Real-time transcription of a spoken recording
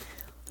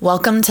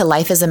Welcome to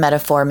Life is a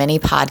Metaphor mini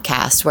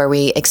podcast, where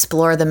we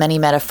explore the many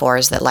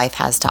metaphors that life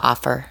has to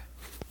offer.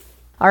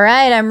 All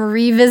right, I'm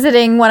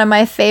revisiting one of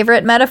my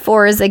favorite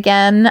metaphors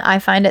again. I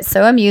find it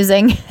so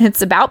amusing.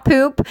 It's about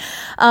poop.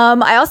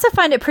 I also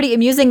find it pretty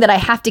amusing that I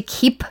have to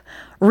keep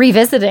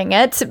revisiting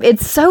it.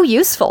 It's so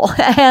useful,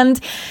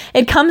 and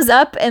it comes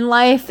up in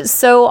life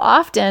so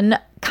often,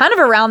 kind of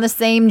around the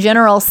same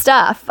general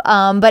stuff.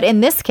 But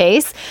in this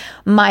case,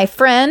 my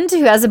friend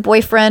who has a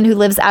boyfriend who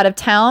lives out of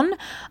town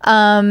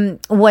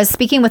was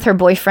speaking with her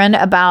boyfriend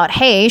about,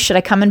 hey, should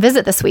I come and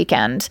visit this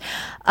weekend?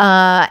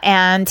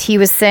 And he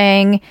was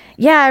saying,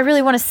 yeah, I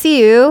really want to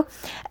see you.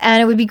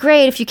 And it would be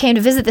great if you came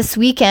to visit this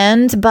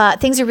weekend, but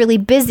things are really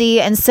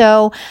busy. And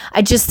so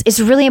it's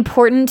really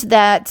important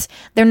that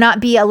there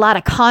not be a lot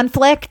of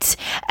conflict.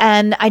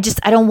 And I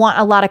don't want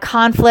a lot of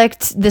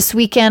conflict this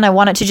weekend. I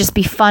want it to just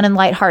be fun and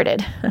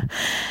lighthearted.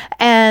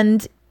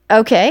 And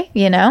okay,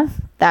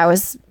 that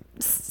was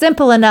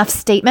simple enough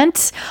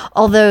statement,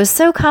 although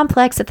so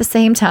complex at the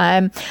same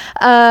time.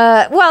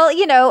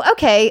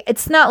 Okay,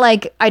 it's not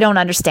like I don't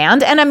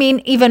understand. And I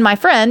mean, even my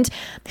friend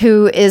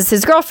who is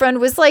his girlfriend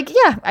was like,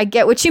 yeah, I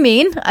get what you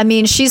mean. I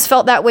mean, she's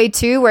felt that way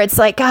too, where it's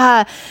like,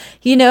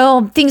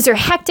 things are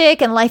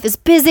hectic and life is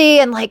busy.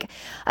 And like,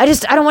 I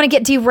don't want to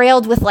get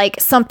derailed with like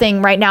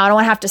something right now. I don't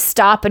want to have to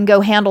stop and go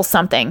handle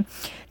something.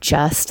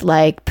 Just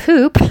like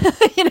poop,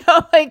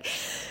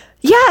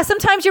 yeah,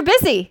 sometimes you're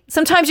busy.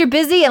 Sometimes you're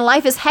busy and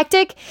life is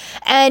hectic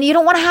and you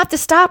don't want to have to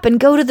stop and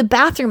go to the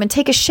bathroom and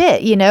take a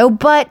shit,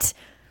 but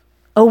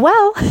oh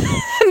well.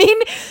 I mean,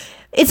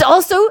 it's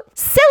also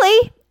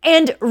silly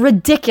and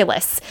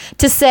ridiculous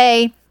to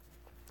say,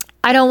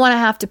 I don't want to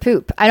have to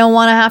poop. I don't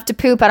want to have to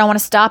poop. I don't want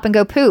to stop and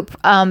go poop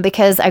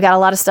because I got a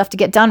lot of stuff to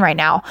get done right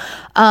now.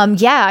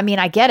 Yeah, I mean,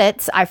 I get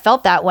it. I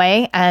felt that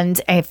way.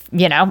 And if,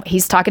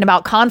 he's talking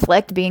about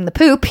conflict being the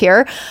poop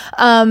here.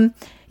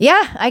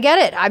 Yeah, I get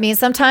it. I mean,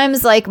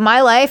 sometimes like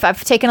my life,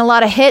 I've taken a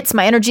lot of hits.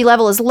 My energy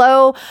level is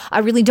low. I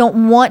really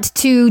don't want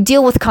to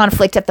deal with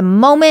conflict at the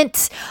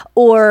moment.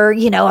 Or,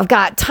 I've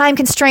got time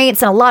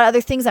constraints and a lot of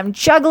other things I'm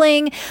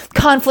juggling.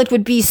 Conflict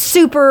would be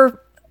super,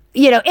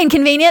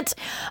 inconvenient.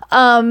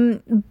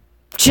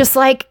 Just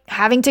like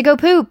having to go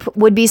poop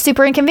would be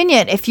super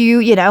inconvenient if you,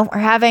 are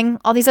having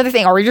all these other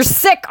things, or you're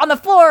sick on the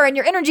floor and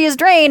your energy is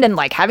drained and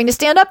like having to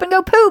stand up and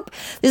go poop.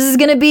 This is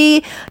going to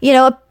be,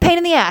 a pain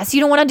in the ass. You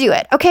don't want to do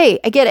it. Okay,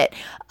 I get it.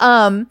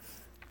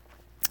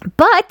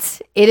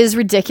 But it is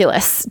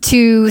ridiculous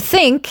to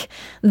think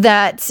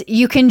that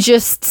you can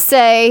just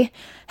say,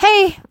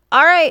 hey,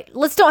 all right,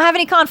 let's don't have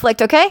any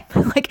conflict, okay?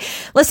 Like,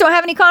 let's don't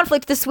have any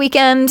conflict this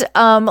weekend.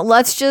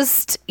 Let's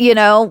just,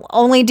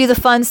 only do the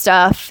fun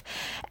stuff.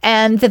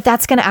 And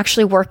that's going to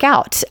actually work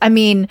out. I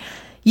mean,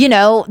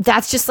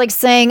 that's just like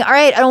saying, all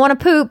right, I don't want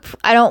to poop.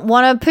 I don't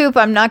want to poop.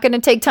 I'm not going to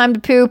take time to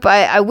poop.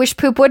 I wish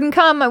poop wouldn't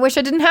come. I wish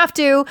I didn't have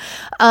to.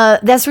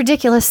 That's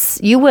ridiculous.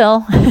 You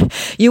will.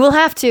 You will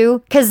have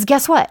to, because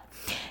guess what?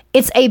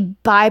 It's a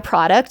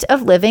byproduct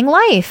of living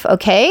life,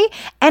 okay?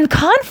 And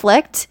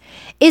conflict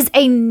is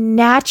a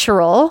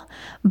natural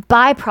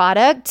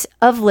byproduct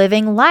of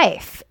living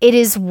life. It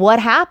is what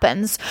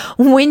happens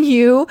when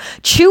you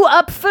chew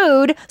up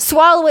food,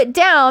 swallow it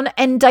down,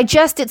 and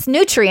digest its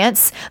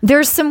nutrients.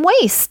 There's some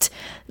waste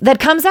that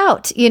comes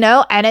out,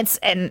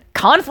 and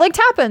conflict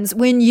happens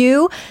when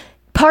you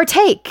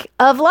partake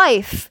of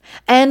life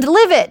and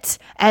live it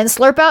and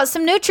slurp out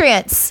some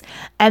nutrients.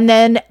 And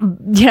then,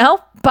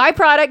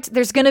 byproduct,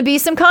 there's going to be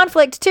some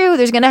conflict too.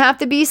 There's going to have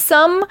to be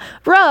some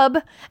rub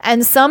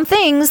and some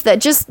things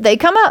that they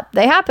come up,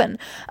 they happen,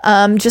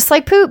 just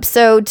like poop.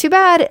 So too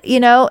bad,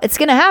 it's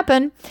going to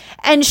happen.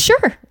 And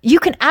sure, you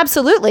can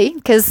absolutely,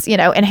 because,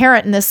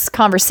 inherent in this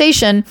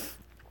conversation,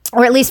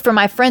 or at least from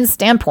my friend's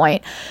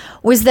standpoint,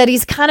 was that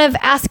he's kind of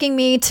asking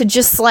me to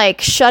just like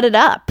shut it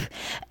up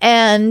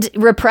and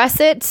repress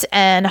it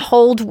and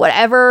hold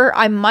whatever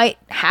I might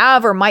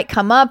have or might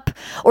come up,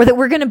 or that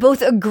we're going to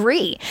both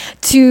agree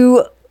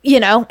to,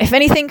 if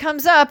anything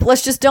comes up,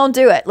 let's just don't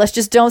do it. Let's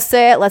just don't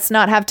say it. Let's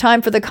not have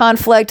time for the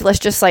conflict. Let's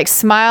just like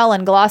smile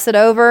and gloss it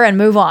over and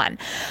move on.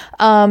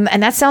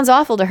 And that sounds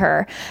awful to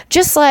her.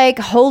 Just like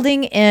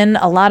holding in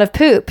a lot of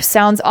poop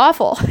sounds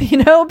awful,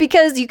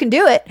 because you can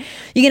do it.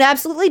 You can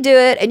absolutely do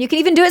it. And you can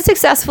even do it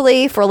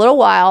successfully for a little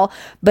while,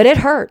 but it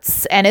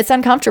hurts and it's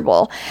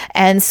uncomfortable.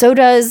 And so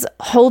does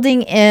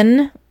holding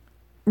in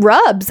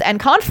rubs and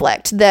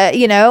conflict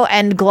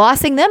and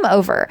glossing them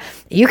over.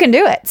 You can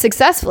do it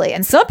successfully.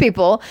 And some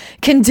people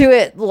can do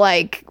it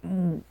like,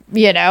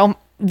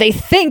 they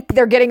think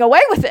they're getting away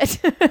with it.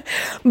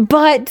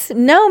 But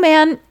no,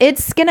 man,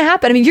 it's going to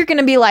happen. I mean, you're going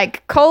to be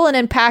like colon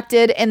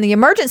impacted in the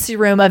emergency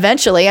room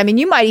eventually. I mean,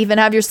 you might even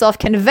have yourself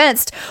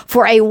convinced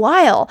for a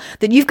while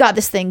that you've got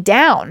this thing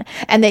down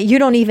and that you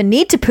don't even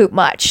need to poop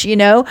much,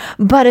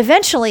 but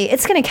eventually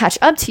it's going to catch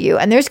up to you.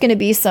 And there's going to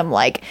be some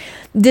like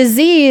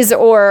disease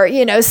or,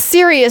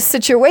 serious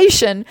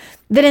situation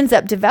that ends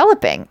up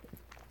developing.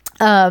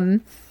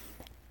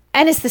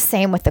 And it's the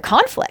same with the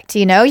conflict.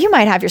 You know, you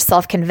might have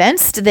yourself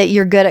convinced that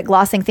you're good at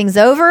glossing things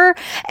over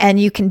and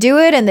you can do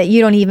it and that you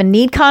don't even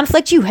need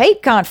conflict. You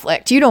hate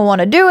conflict. You don't want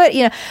to do it,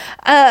 you know.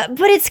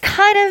 But it's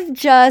kind of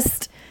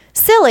just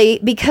silly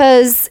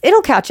because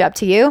it'll catch up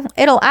to you.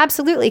 It'll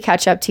absolutely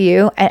catch up to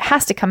you. It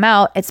has to come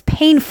out. It's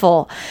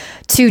painful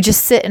to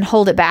just sit and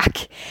hold it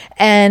back.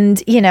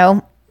 And, you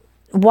know,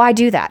 why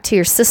do that to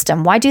your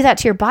system? Why do that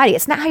to your body?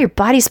 It's not how your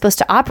body's supposed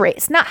to operate.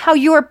 It's not how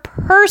your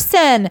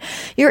person,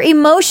 your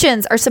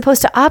emotions are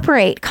supposed to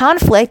operate.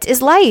 Conflict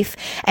is life.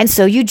 And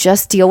so you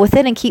just deal with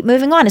it and keep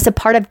moving on. It's a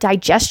part of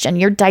digestion.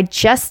 You're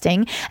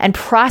digesting and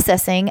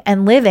processing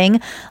and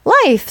living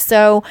life.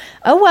 So,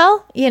 oh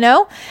well, you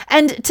know,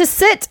 and to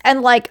sit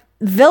and like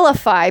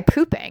vilify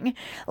pooping,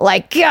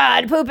 like,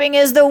 God, pooping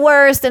is the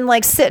worst, and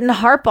like sit and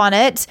harp on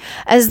it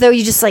as though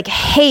you just like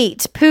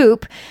hate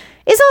poop,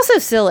 is also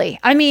silly.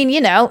 I mean,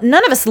 you know,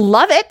 none of us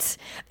love it.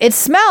 It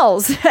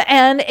smells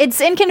and it's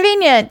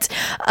inconvenient.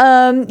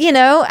 You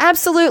know,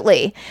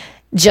 absolutely.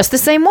 Just the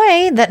same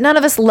way that none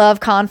of us love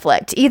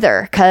conflict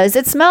either, because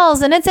it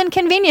smells and it's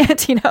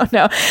inconvenient.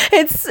 No,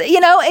 it's, you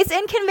know, it's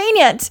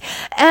inconvenient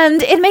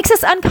and it makes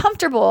us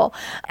uncomfortable.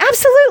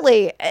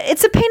 Absolutely.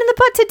 It's a pain in the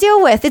butt to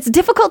deal with. It's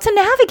difficult to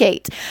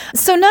navigate.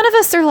 So none of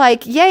us are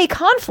like, yay,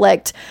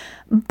 conflict,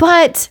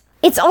 but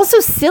it's also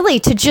silly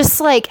to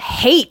just like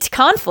hate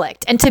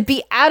conflict and to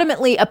be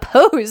adamantly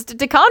opposed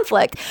to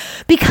conflict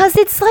because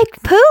it's like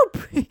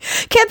poop.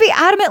 Can't be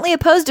adamantly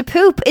opposed to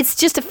poop. It's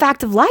just a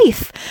fact of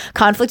life.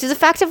 Conflict is a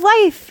fact of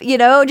life, you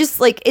know,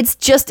 just like it's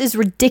just as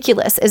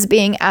ridiculous as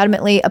being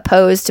adamantly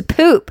opposed to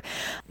poop.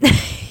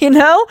 You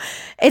know,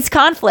 it's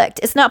conflict.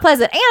 It's not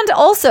pleasant. And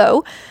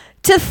also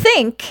to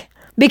think,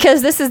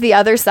 because this is the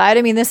other side.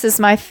 I mean, this is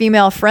my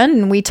female friend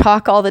and we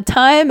talk all the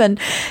time, and,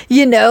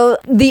 you know,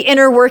 the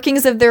inner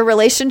workings of their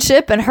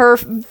relationship and her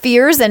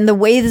fears and the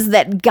ways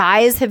that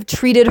guys have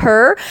treated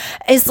her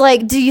is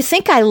like, do you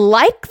think I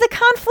like the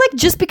conflict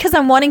just because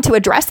I'm wanting to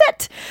address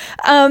it?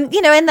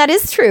 You know, and that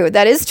is true.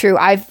 That is true.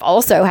 I've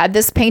also had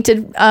this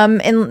painted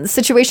in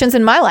situations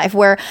in my life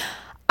where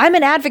I'm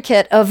an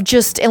advocate of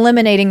just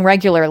eliminating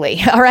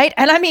regularly, all right?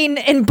 And I mean,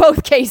 in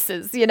both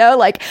cases, you know,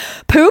 like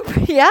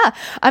poop, yeah.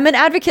 I'm an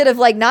advocate of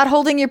like not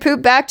holding your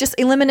poop back, just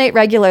eliminate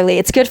regularly.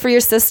 It's good for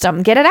your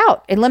system. Get it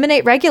out,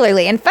 eliminate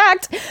regularly. In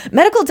fact,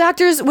 medical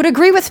doctors would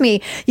agree with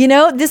me. You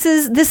know, this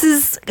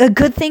is a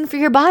good thing for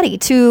your body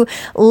to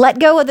let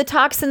go of the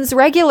toxins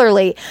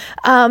regularly.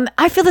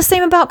 I feel the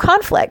same about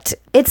conflict.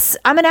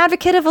 I'm an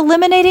advocate of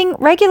eliminating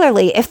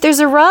regularly. If there's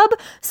a rub,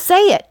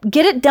 say it,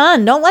 get it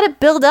done. Don't let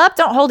it build up.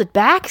 Don't hold it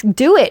back.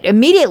 Do it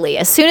immediately.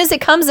 As soon as it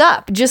comes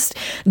up, just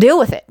deal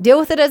with it. Deal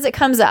with it as it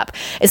comes up.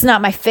 It's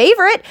not my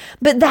favorite,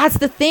 but that's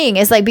the thing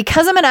is like,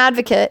 because I'm an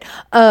advocate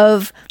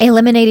of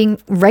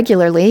eliminating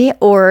regularly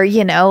or,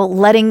 you know,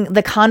 letting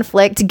the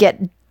conflict get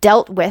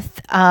dealt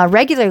with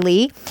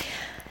regularly.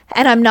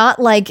 And I'm not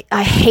like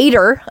a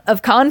hater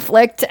of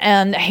conflict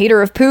and a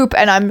hater of poop,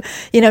 and I'm,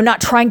 you know,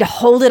 not trying to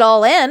hold it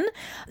all in,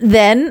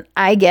 then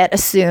I get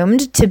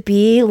assumed to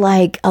be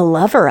like a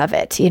lover of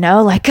it, you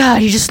know, like,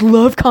 God, you just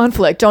love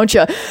conflict, don't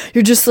you?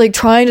 You're just like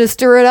trying to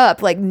stir it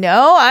up. Like,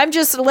 no, I'm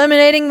just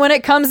eliminating when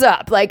it comes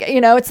up. Like,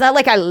 you know, it's not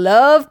like I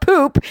love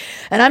poop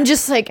and I'm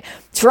just like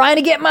trying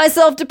to get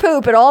myself to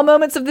poop at all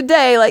moments of the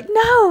day. Like,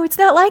 no, it's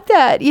not like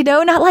that, you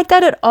know, not like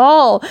that at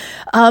all.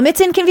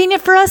 It's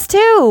inconvenient for us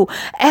too.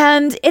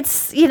 And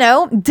it's, you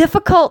know,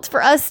 difficult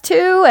for us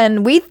too.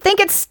 And we think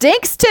it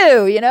stinks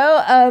too, you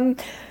know.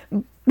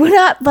 We're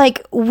not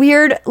like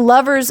weird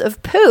lovers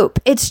of poop.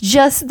 It's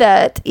just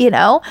that, you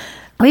know,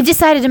 we've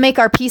decided to make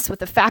our peace with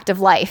the fact of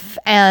life.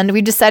 And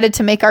we've decided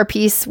to make our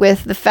peace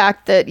with the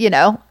fact that, you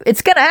know,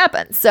 it's going to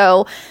happen.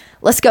 So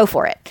let's go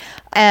for it.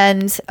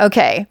 And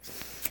okay,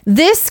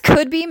 this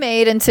could be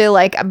made into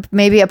like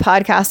maybe a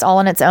podcast all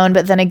on its own.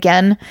 But then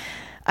again,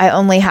 I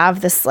only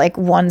have this like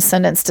one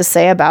sentence to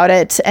say about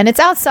it, and it's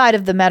outside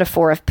of the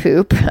metaphor of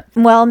poop.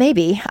 Well,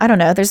 maybe, I don't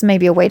know. There's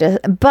maybe a way to,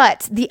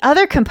 but the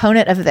other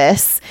component of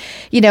this,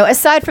 you know,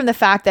 aside from the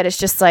fact that it's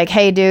just like,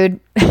 hey,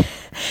 dude,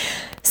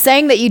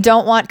 saying that you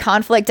don't want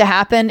conflict to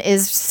happen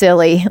is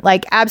silly,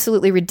 like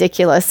absolutely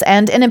ridiculous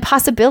and an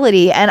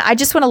impossibility. And I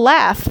just want to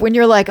laugh when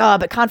you're like, oh,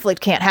 but conflict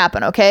can't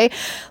happen. Okay.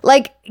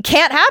 Like,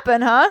 can't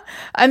happen, huh?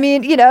 I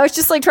mean, you know, it's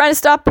just like trying to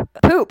stop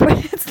poop.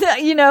 It's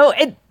not, you know,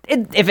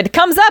 if it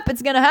comes up,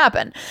 it's going to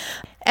happen.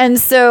 And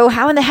so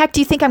how in the heck do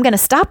you think I'm going to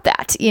stop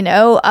that? You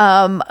know,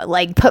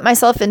 like put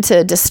myself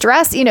into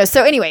distress, you know?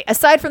 So anyway,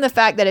 aside from the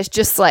fact that it's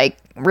just like,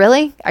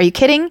 really? Are you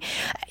kidding?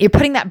 You're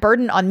putting that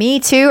burden on me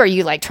too? Are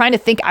you like trying to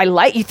think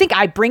you think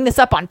I bring this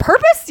up on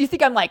purpose? You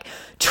think I'm like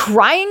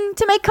trying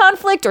to make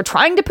conflict or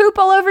trying to poop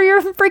all over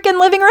your freaking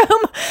living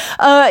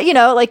room? You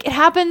know, like it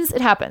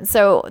happens.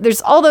 So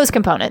there's all those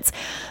components.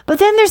 But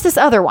then there's this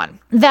other one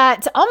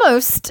that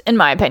almost, in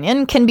my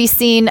opinion, can be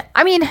seen.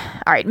 I mean,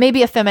 all right,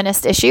 maybe a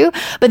feminist issue,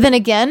 but then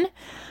again,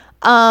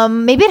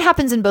 Maybe it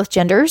happens in both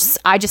genders.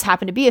 I just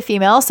happen to be a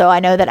female, so I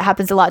know that it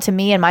happens a lot to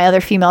me and my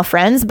other female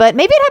friends, but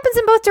maybe it happens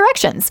in both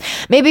directions.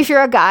 Maybe if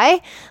you're a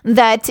guy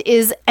that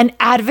is an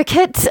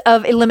advocate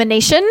of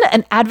elimination,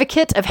 an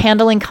advocate of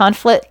handling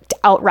conflict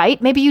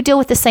outright, maybe you deal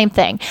with the same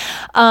thing.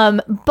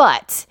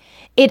 But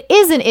it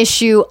is an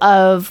issue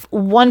of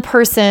one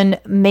person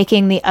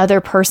making the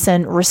other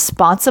person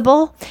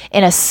responsible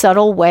in a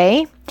subtle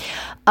way.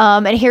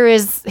 And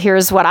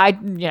here's what I,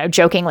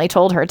 jokingly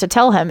told her to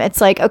tell him. It's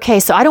like,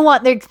 okay, so I don't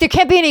want, there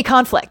can't be any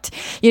conflict.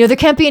 There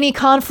can't be any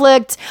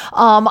conflict.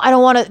 I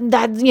don't want to,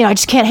 I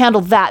just can't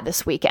handle that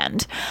this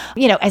weekend.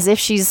 As if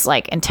she's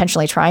like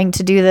intentionally trying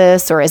to do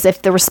this, or as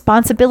if the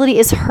responsibility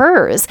is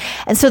hers.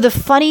 And so the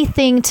funny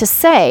thing to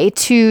say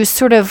to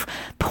sort of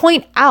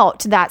point out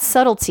that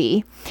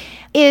subtlety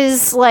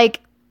is like,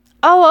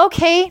 oh,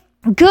 okay,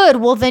 good.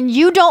 Well, then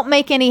you don't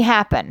make any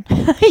happen,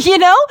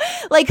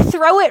 like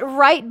throw it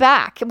right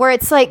back where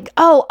it's like,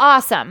 oh,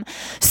 awesome.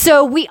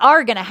 So we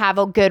are going to have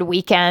a good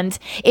weekend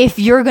if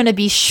you're going to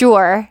be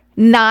sure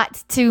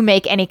not to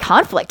make any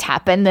conflict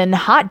happen, then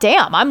hot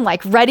damn, I'm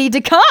like ready to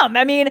come.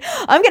 I mean,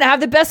 I'm going to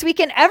have the best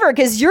weekend ever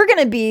because you're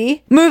going to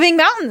be moving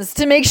mountains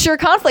to make sure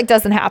conflict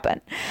doesn't happen.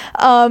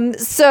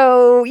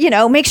 So,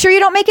 make sure you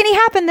don't make any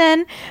happen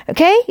then.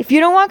 Okay. If you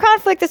don't want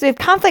conflict, if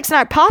conflict's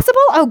not possible,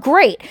 oh,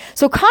 great.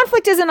 So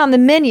conflict isn't on the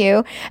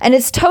menu and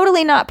it's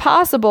totally not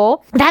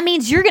possible. That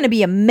means you're going to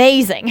be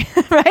amazing,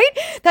 right?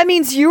 That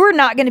means you're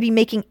not going to be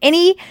making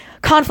any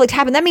conflict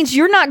happen. That means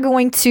you're not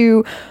going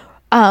to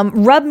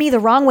rub me the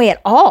wrong way at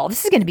all.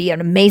 This is going to be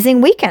an amazing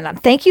weekend.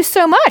 Thank you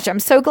so much. I'm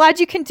so glad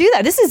you can do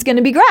that. This is going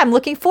to be great. I'm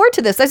looking forward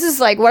to this. This is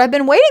like what I've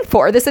been waiting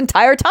for this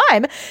entire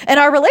time in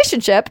our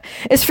relationship,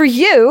 is for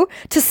you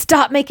to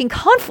stop making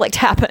conflict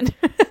happen.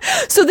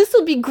 So this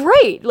will be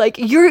great. Like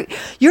you're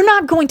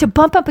not going to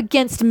bump up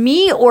against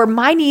me or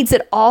my needs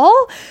at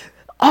all.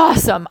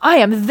 Awesome. I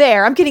am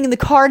there. I'm getting in the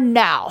car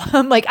now.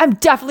 I'm like, I'm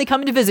definitely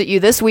coming to visit you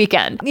this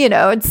weekend.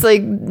 It's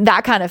like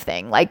that kind of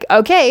thing. Like,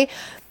 okay,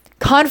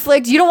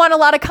 conflict. You don't want a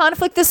lot of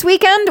conflict this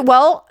weekend?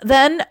 Well,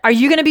 then are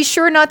you going to be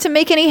sure not to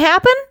make any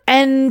happen?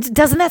 And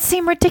doesn't that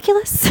seem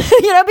ridiculous?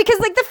 Because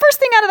like the first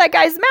thing out of that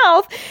guy's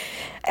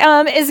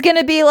mouth is going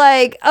to be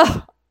like,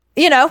 oh,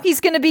 he's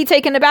going to be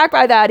taken aback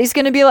by that. He's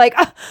going to be like,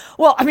 oh,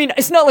 well, I mean,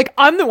 it's not like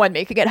I'm the one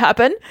making it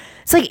happen.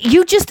 It's like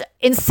you just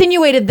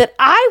insinuated that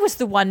I was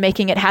the one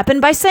making it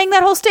happen by saying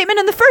that whole statement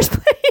in the first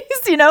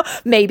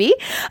place, maybe.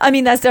 I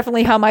mean, that's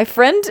definitely how my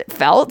friend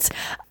felt.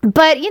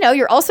 But,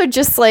 you're also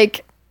just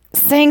like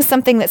saying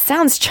something that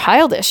sounds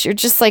childish. You're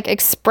just like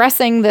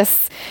expressing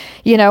this,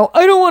 I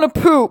don't want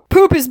to poop.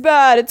 Poop is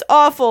bad. It's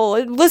awful.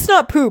 Let's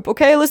not poop.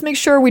 Okay. Let's make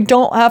sure we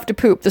don't have to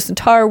poop this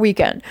entire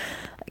weekend.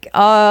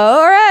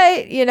 All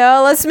right,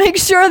 let's make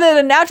sure that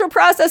a natural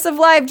process of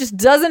life just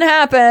doesn't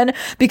happen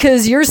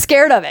because you're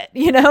scared of it,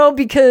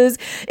 because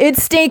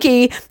it's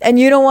stinky and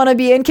you don't want to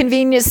be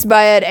inconvenienced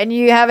by it and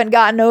you haven't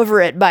gotten over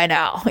it by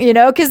now,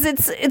 because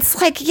it's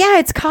like, yeah,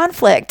 it's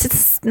conflict.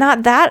 It's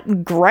not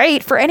that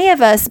great for any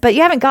of us, but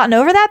you haven't gotten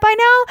over that by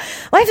now.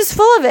 Life is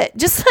full of it.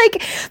 Just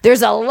like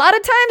there's a lot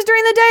of times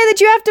during the day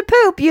that you have to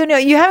poop,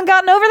 you haven't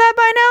gotten over that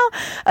by now.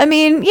 I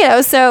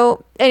mean,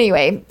 so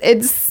anyway,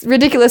 it's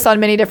ridiculous on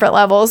many different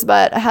levels,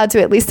 but I had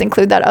to at least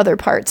include that other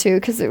part too,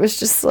 because it was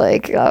just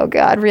like, oh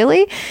God,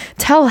 really?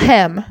 Tell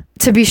him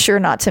to be sure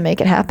not to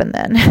make it happen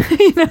then.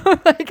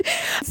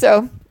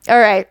 So, all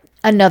right.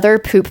 Another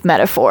poop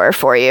metaphor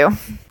for you.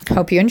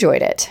 Hope you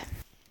enjoyed it.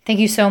 Thank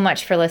you so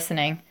much for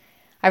listening.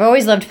 I've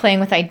always loved playing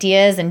with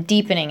ideas and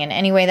deepening in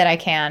any way that I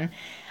can.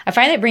 I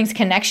find it brings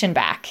connection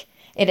back.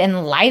 It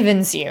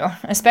enlivens you,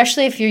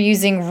 especially if you're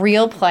using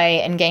real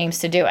play and games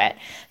to do it.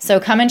 So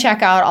come and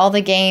check out all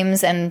the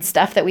games and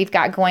stuff that we've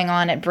got going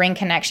on at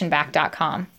bringconnectionback.com.